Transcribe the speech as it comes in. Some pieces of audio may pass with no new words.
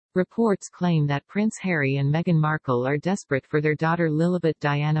Reports claim that Prince Harry and Meghan Markle are desperate for their daughter Lilibet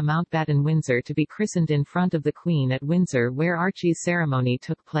Diana Mountbatten-Windsor to be christened in front of the Queen at Windsor, where Archie's ceremony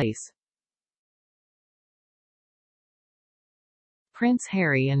took place. Prince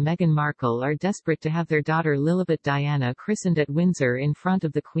Harry and Meghan Markle are desperate to have their daughter Lilibet Diana christened at Windsor in front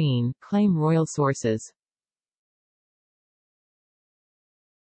of the Queen, claim royal sources.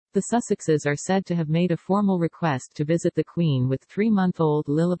 The Sussexes are said to have made a formal request to visit the Queen with 3-month-old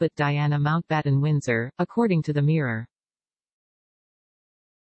Lilibet Diana Mountbatten-Windsor, according to the Mirror.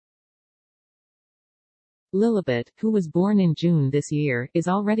 Lilibet, who was born in June this year, is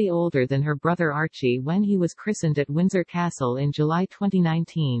already older than her brother Archie when he was christened at Windsor Castle in July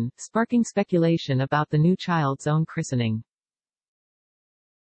 2019, sparking speculation about the new child's own christening.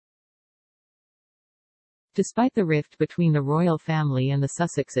 Despite the rift between the royal family and the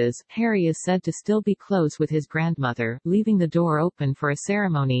Sussexes, Harry is said to still be close with his grandmother, leaving the door open for a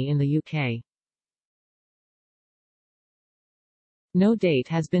ceremony in the UK. No date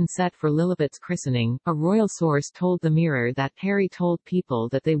has been set for Lilibet's christening. A royal source told the Mirror that Harry told people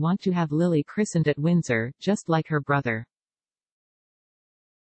that they want to have Lily christened at Windsor, just like her brother.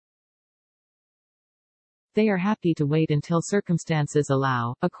 They are happy to wait until circumstances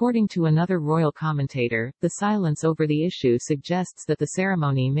allow. According to another royal commentator, the silence over the issue suggests that the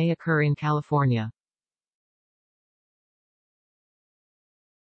ceremony may occur in California.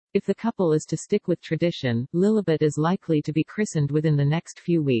 If the couple is to stick with tradition, Lilibet is likely to be christened within the next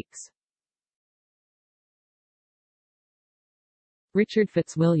few weeks. Richard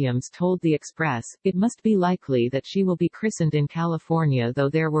Fitzwilliams told The Express, "It must be likely that she will be christened in California, though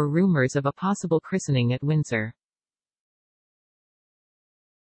there were rumors of a possible christening at Windsor."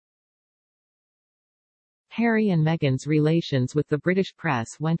 Harry and Meghan's relations with the British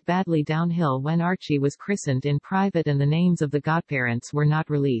press went badly downhill when Archie was christened in private and the names of the godparents were not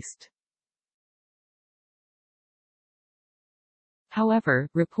released. However,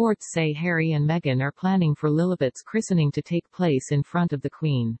 reports say Harry and Meghan are planning for Lilibet's christening to take place in front of the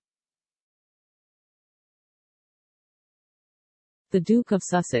Queen. The Duke of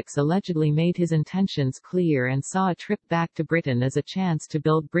Sussex allegedly made his intentions clear and saw a trip back to Britain as a chance to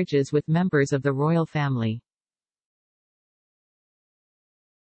build bridges with members of the royal family.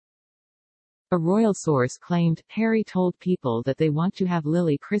 A royal source claimed, Harry told people that they want to have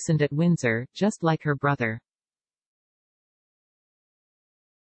Lily christened at Windsor, just like her brother.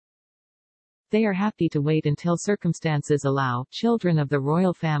 They are happy to wait until circumstances allow. Children of the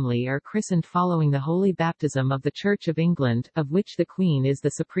royal family are christened following the holy baptism of the Church of England, of which the Queen is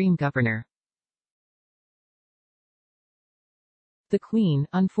the supreme governor. The Queen,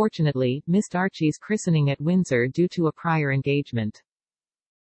 unfortunately, missed Archie's christening at Windsor due to a prior engagement.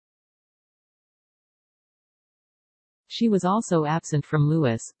 She was also absent from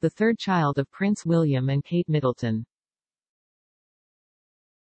Louis, the third child of Prince William and Kate Middleton.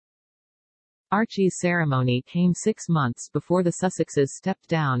 Archie's ceremony came 6 months before the Sussexes stepped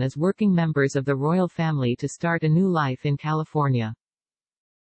down as working members of the royal family to start a new life in California.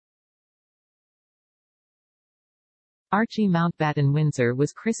 Archie Mountbatten-Windsor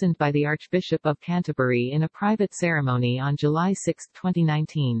was christened by the Archbishop of Canterbury in a private ceremony on July 6,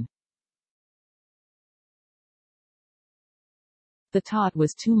 2019. The tot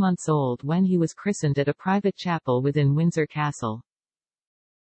was 2 months old when he was christened at a private chapel within Windsor Castle.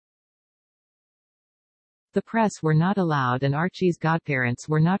 The press were not allowed and Archie's godparents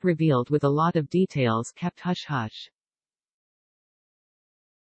were not revealed, with a lot of details kept hush-hush.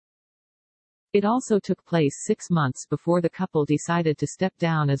 It also took place 6 months before the couple decided to step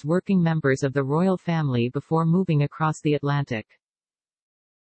down as working members of the royal family before moving across the Atlantic.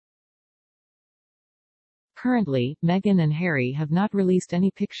 Currently, Meghan and Harry have not released any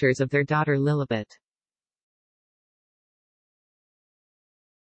pictures of their daughter Lilibet.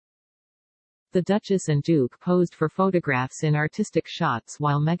 The Duchess and Duke posed for photographs in artistic shots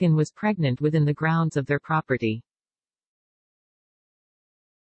while Meghan was pregnant within the grounds of their property.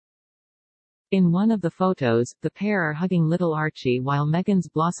 In one of the photos, the pair are hugging little Archie while Meghan's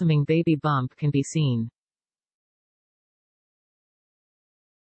blossoming baby bump can be seen.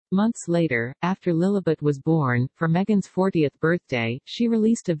 Months later, after Lilibet was born, for Meghan's 40th birthday, she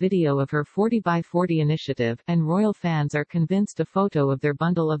released a video of her 40x40 initiative, and royal fans are convinced a photo of their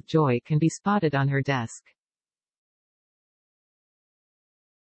bundle of joy can be spotted on her desk.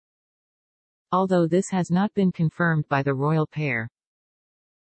 Although this has not been confirmed by the royal pair.